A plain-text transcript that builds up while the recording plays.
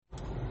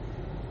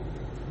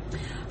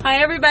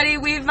Hi, everybody.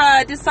 We've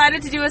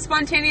decided to do a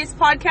spontaneous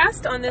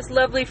podcast on this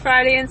lovely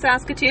Friday in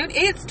Saskatoon.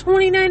 It's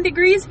 29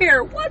 degrees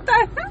here. What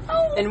the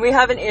hell? And we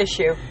have an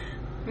issue.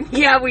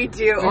 Yeah, we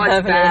do. We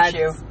have an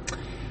issue.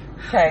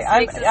 Okay,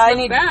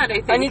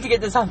 I need to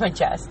get this off my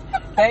chest.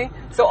 Okay,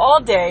 so all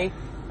day,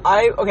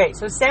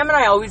 so Sam and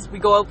I we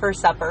go out for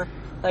supper,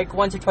 like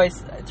once or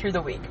twice through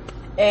the week.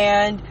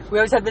 And we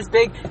always have this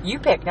big, you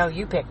pick, no,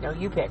 you pick, no,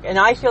 you pick. And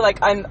I feel like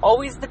I'm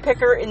always the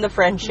picker in the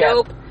friendship.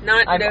 Nope,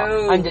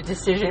 I'm the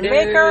decision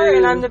maker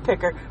and I'm the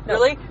picker. Nope.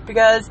 Really?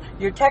 Because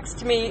your text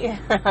to me,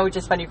 which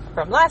is funny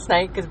from last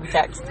night because we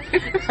text.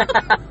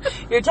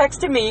 Your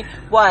text to me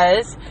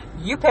was,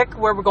 you pick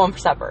where we're going for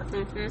supper.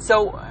 Mm-hmm.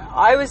 So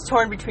I was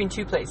torn between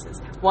two places.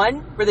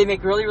 One, where they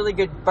make really, really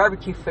good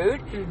barbecue food.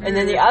 Mm-hmm. And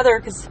then the other,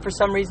 because for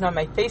some reason on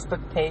my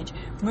Facebook page,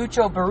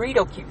 Mucho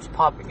Burrito keeps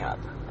popping up.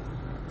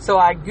 So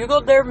I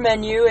Googled their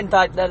menu and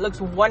thought, that looks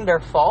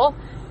wonderful.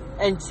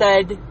 And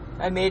said,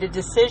 I made a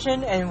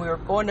decision and we were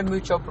going to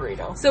Mucho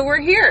Burrito. So we're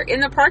here in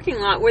the parking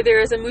lot where there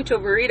is a Mucho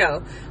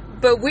Burrito.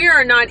 But we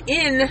are not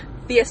in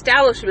the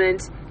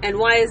establishment. And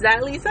why is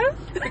that, Lisa?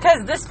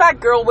 Because this fat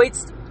girl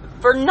waits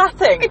for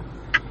nothing.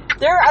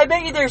 I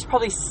bet you there's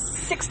probably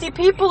 60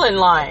 people in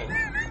line.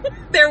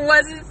 There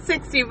wasn't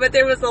 60, but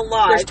there was a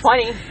lot. There's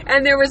 20.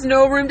 And there was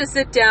no room to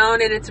sit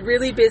down, and it's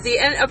really busy.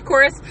 And, of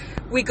course,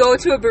 we go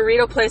to a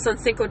burrito place on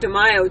Cinco de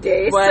Mayo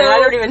Day. Well, so, I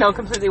don't even know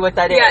completely what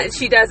that is. Yeah,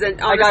 she doesn't.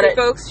 Honestly,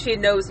 folks, she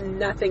knows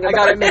nothing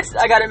about it.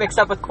 I got it mixed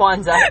up with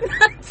Kwanzaa.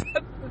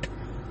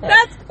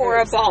 That's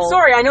horrible.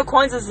 Sorry, I know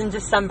Kwanzaa's in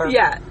December.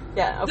 Yeah.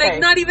 Yeah, okay.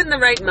 Like, not even the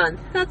right month.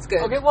 That's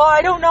good. Okay, well,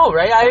 I don't know,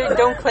 right? I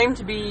claim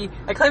to be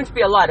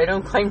a lot. I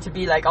don't claim to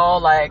be, knowing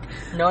all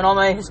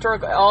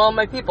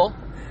my people.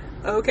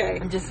 Okay.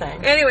 I'm just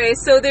saying. Anyway,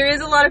 so there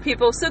is a lot of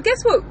people. So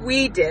guess what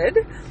we did?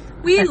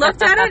 We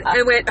looked at it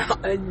and went,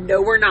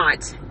 no, we're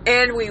not.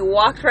 And we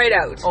walked right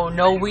out. Oh,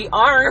 no, we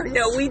aren't.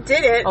 No, we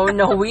didn't. Oh,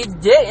 no, we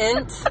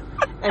didn't.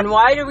 And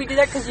why did we do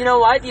that? Because you know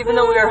what? Even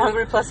though we are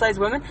hungry plus-size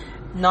women,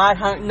 not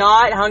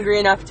hungry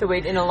enough to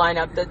wait in a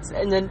lineup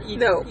and then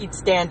eat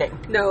standing.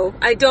 No,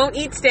 I don't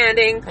eat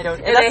standing. I don't.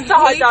 And that's a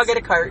hot dog at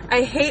a cart.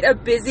 I hate a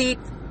busy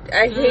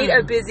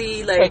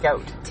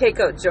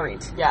takeout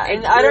joint. Yeah,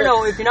 and I don't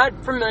know if you're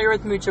not familiar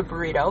with Mucho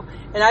Burrito,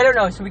 and I don't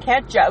know, so we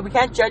can't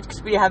judge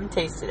because we haven't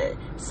tasted it.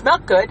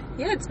 Smelled good.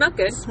 Yeah, it smelled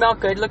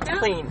good. Looked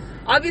clean.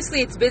 Obviously,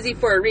 it's busy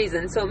for a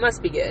reason, so it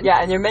must be good. Yeah,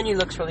 and their menu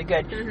looks really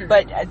good. Mm-hmm.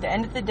 But at the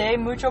end of the day,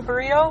 Mucho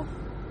Burrito,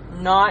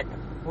 not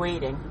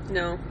waiting.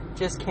 No.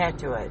 Just can't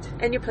do it.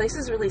 And your place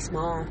is really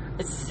small.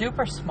 It's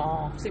super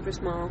small. Super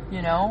small.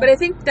 You know? But I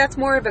think that's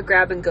more of a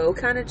grab-and-go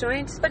kind of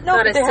joint. But no,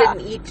 not a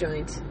sit-and-eat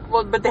joint.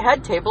 Well, but they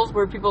had tables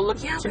where people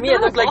looked... to me,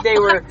 it looked like they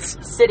were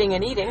sitting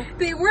and eating.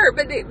 They were,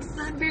 but it's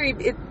not very...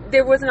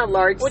 there wasn't a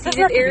large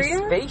seated area.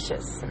 It be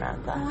spacious,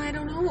 Samantha. Oh, I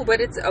don't know, but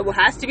it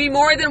has to be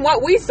more than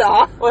what we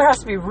saw. Well, there has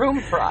to be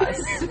room for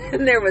us.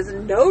 And there was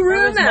no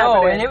room.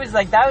 And it was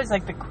that was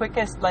the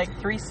quickest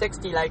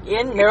 360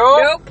 in.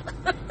 Nope.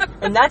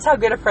 And that's how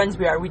good of friends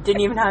we are. We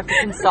didn't even have to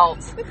consult,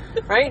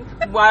 right?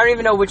 Well, I don't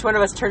even know which one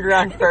of us turned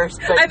around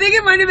first. But I think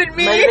it might have been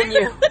me. Might have been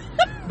you.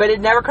 But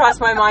it never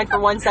crossed my mind for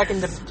 1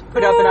 second to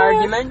put up an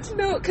argument.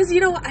 No, because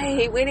I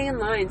hate waiting in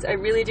lines. I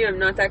really do. I'm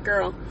not that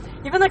girl.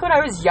 Even when I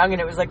was young and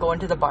it was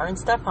going to the bar and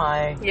stuff.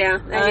 Yeah,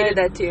 I hated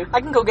that too.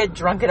 I can go get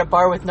drunk at a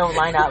bar with no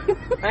lineup,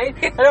 right?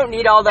 I don't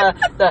need all the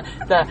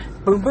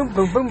boom boom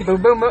boom boom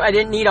boom boom boom. I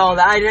didn't need all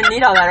that,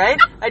 right?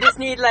 I just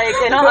need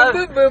boom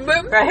boom boom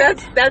boom. Right?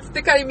 That's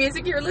the kind of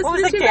music you're listening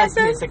to. What was dance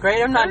music,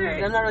 right? I'm not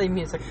really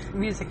musical.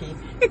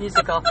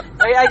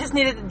 I just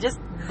needed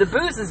the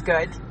booze is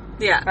good.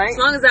 Yeah, right? As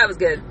long as that was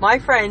good. My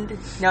friend,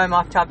 now I'm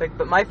off topic,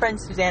 but my friend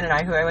Suzanne and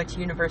I, who I went to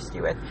university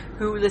with,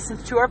 who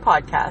listens to our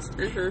podcast,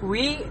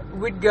 we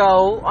would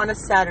go on a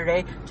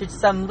Saturday to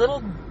some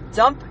little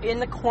dump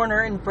in the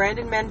corner in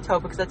Brandon,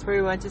 Manitoba, because that's where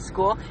we went to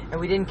school, and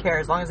we didn't care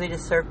as long as they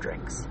just served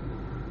drinks.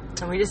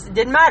 And it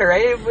didn't matter,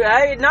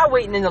 right? Not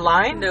waiting in the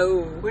line.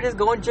 No. We're just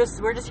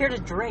here to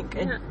drink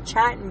and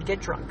chat and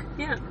get drunk.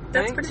 Yeah,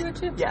 that's pretty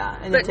much it. Yeah,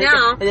 and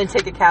then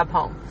take a cab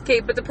home.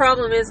 Okay, but the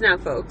problem is now,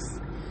 folks,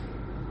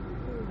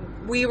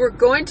 we were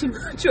going to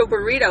Mucho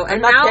Burrito,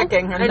 and now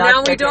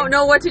we don't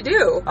know what to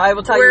do. I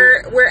will tell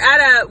you, we're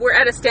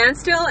at a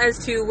standstill as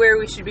to where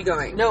we should be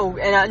going. No,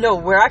 and no,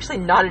 we're actually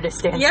not at a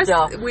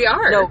standstill. Yes, we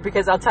are. No,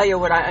 because I'll tell you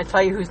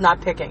who's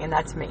not picking, and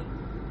that's me.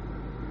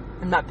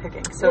 I'm not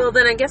picking. So well,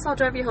 then I guess I'll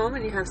drive you home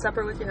and you have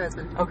supper with your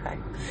husband. Okay,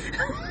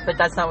 but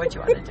that's not what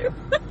you want to do.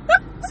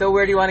 So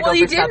where do you want to go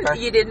for supper?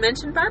 You did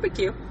mention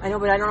barbecue. I know,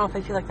 but I don't know if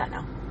I feel like that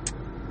now.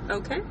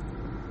 Okay.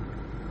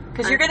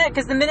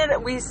 Because the minute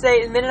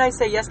I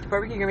say yes to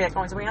barbecue, you're gonna be like,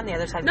 oh, it's way on the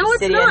other side of the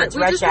city, not. And it's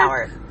rush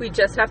hour. We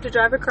just have to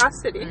drive across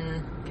city.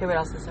 Okay, what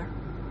else is there?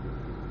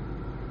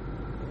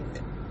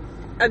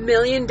 A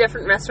million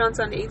different restaurants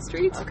on 8th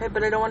Street. Okay,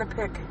 but I don't want to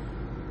pick.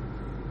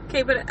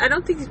 Okay, but I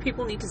don't think these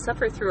people need to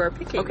suffer through our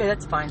picking. Okay,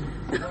 that's fine.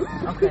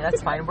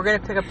 We're gonna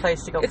pick a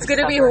place to go. It's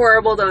gonna be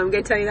horrible, though. I'm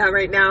gonna tell you that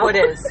right now. What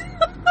is?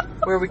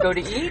 where we go to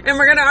eat. And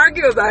we're going to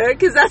argue about it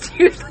because that's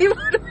usually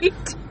what we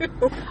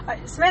do.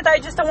 Samantha, I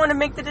just don't want to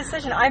make the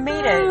decision. I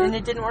made it, and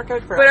it didn't work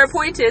out for us. But our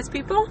point is,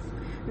 people,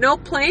 no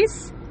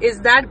place is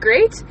that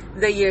great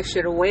that you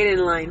should wait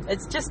in line.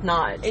 It's just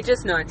not. It's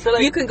just not. So,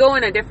 like, you can go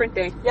on a different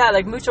day. Yeah,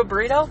 like Mucho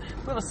Burrito,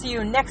 we will see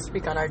you next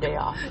week on our day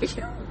off. We'll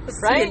see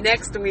Right? you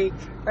next week.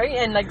 Right?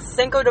 And like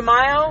Cinco de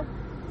Mayo,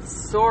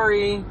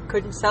 sorry,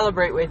 couldn't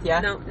celebrate with you.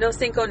 No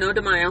Cinco, no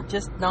de Mayo.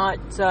 Just not,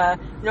 I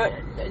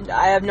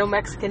have no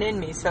Mexican in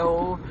me,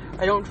 so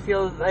I didn't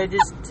feel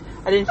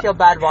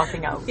bad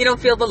walking out. You don't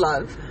feel the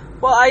love.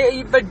 Well,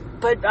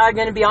 but I'm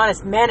gonna be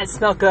honest, man, it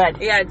smelled good.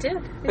 Yeah, it did.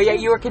 But yet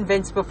you were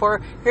convinced before.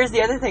 Here's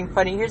the other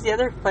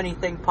funny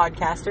thing,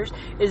 podcasters,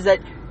 is that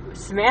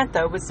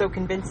Samantha was so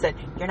convinced that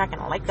you're not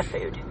gonna like the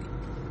food.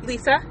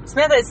 Lisa,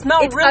 Samantha, it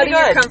smelled it's really out of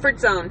good. your comfort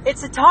zone.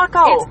 It's a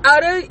taco. It's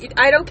out of,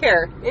 I don't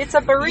care. It's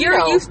a burrito.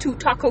 You're used to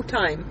taco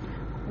time,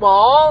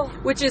 Well,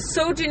 which is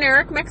so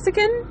generic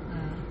Mexican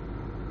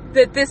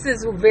that this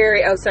is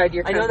very outside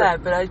your I comfort. know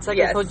that, but it's like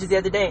Yes. I told you the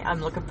other day,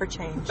 I'm looking for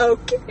change.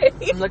 Okay.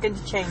 I'm looking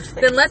to change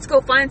things. Then let's go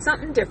find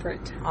something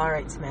different. All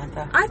right,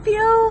 Samantha. I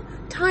feel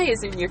Thai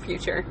is in your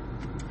future.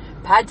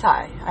 Pad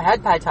Thai. I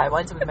had Pad Thai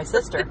once with my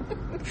sister.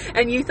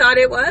 And you thought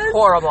it was?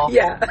 Horrible.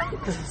 Yeah.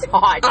 Because it was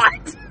hot.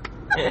 Hot.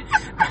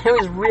 It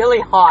was really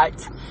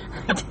hot.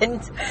 I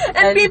didn't.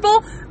 And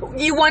people,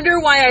 you wonder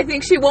why I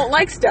think she won't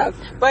like stuff.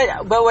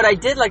 But what I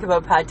did like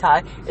about Pad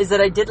Thai is that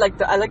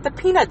I like the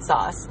peanut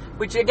sauce,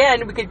 which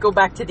again we could go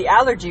back to the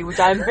allergy, which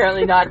I'm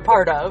apparently not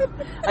part of.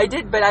 I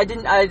did, but I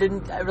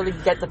didn't really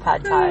get the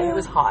Pad Thai. It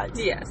was hot.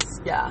 Yes.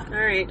 Yeah. All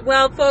right.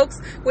 Well,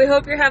 folks, we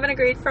hope you're having a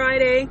great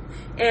Friday,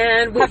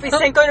 and Happy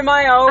Cinco de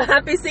Mayo.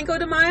 Happy Cinco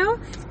de Mayo,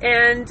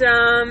 and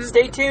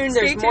Stay tuned.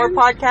 There's more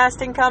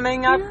podcasting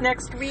coming up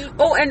next week.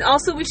 Oh, and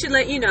also we should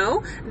let you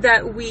know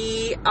that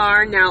we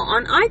are now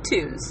on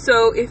iTunes.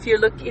 So if you're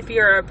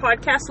a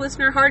podcast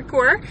listener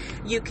hardcore,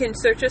 you can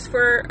search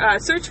for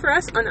us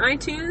on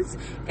iTunes.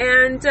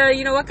 And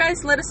you know what,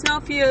 guys? Let us know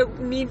if you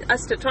need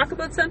us to talk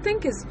about something,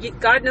 because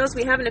God knows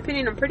we have an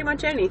opinion on pretty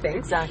much anything.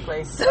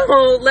 Exactly. So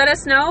let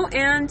us know,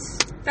 and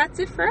that's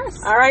it for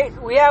us. All right,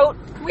 we out.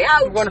 We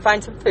out. We're going to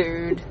find some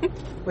food.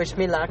 Wish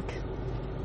me luck.